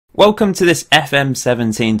Welcome to this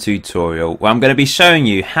FM17 tutorial where I'm going to be showing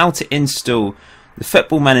you how to install the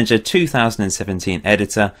Football Manager 2017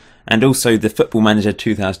 editor and also the Football Manager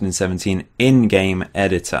 2017 in-game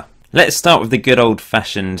editor. Let's start with the good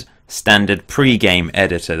old-fashioned standard pre-game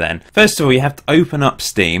editor then. First of all, you have to open up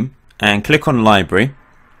Steam and click on Library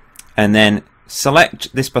and then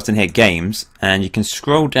select this button here, Games, and you can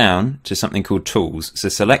scroll down to something called Tools. So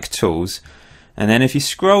select Tools. And then if you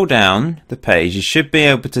scroll down the page, you should be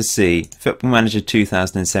able to see Football Manager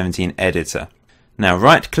 2017 Editor. Now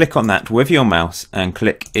right click on that with your mouse and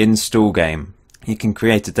click Install Game. You can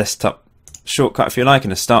create a desktop shortcut if you like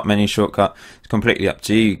and a start menu shortcut. It's completely up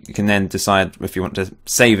to you. You can then decide if you want to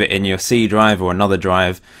save it in your C drive or another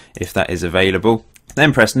drive if that is available.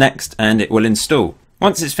 Then press Next and it will install.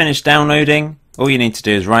 Once it's finished downloading, all you need to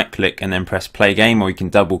do is right click and then press Play Game, or you can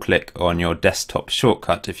double click on your desktop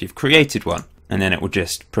shortcut if you've created one. And then it will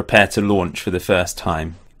just prepare to launch for the first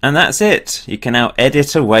time. And that's it. You can now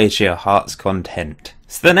edit away to your heart's content.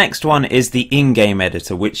 So the next one is the in-game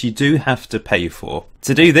editor, which you do have to pay for.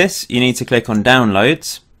 To do this, you need to click on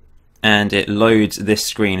Downloads, and it loads this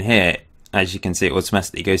screen here. As you can see, it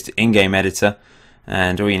automatically goes to in-game editor,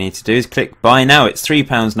 and all you need to do is click Buy Now. It's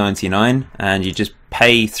 £3.99, and you just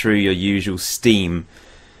pay through your usual Steam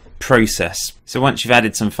process. So once you've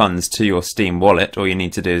added some funds to your Steam wallet, all you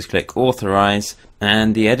need to do is click Authorize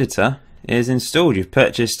and the editor is installed. You've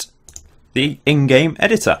purchased the in-game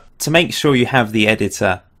editor. To make sure you have the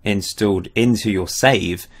editor installed into your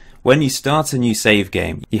save, when you start a new save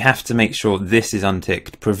game, you have to make sure this is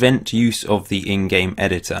unticked. Prevent use of the in-game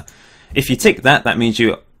editor. If you tick that, that means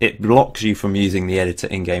it blocks you from using the editor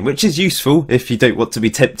in-game, which is useful if you don't want to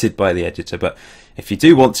be tempted by the editor. But if you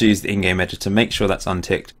do want to use the in-game editor, make sure that's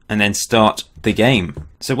unticked and then start the game.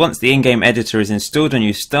 So once the in-game editor is installed and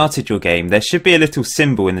you've started your game, there should be a little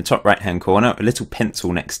symbol in the top right hand corner, a little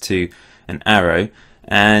pencil next to an arrow,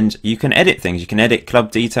 and you can edit things. You can edit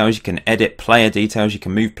club details, you can edit player details, you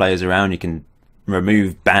can move players around, you can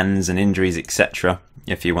remove bans and injuries, etc.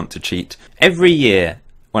 if you want to cheat. Every year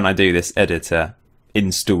when I do this editor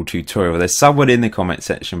install tutorial, there's someone in the comment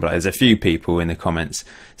section below, there's a few people in the comments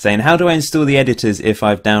saying, how do I install the editors if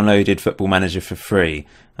I've downloaded Football Manager for free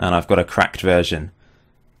and I've got a cracked version?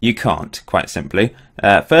 You can't, quite simply.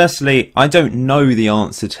 Firstly, I don't know the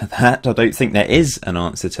answer to that. I don't think there is an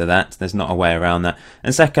answer to that. There's not a way around that.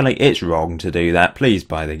 And secondly, it's wrong to do that. Please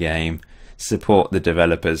buy the game. Support the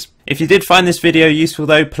developers. If you did find this video useful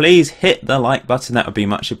though, please hit the like button. That would be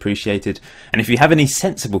much appreciated. And if you have any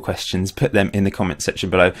sensible questions, put them in the comment section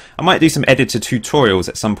below. I might do some editor tutorials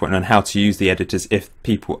at some point on how to use the editors if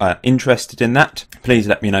people are interested in that. Please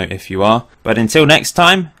let me know if you are. But until next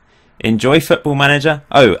time, enjoy Football Manager.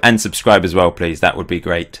 Oh, and subscribe as well, please. That would be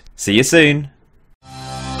great. See you soon.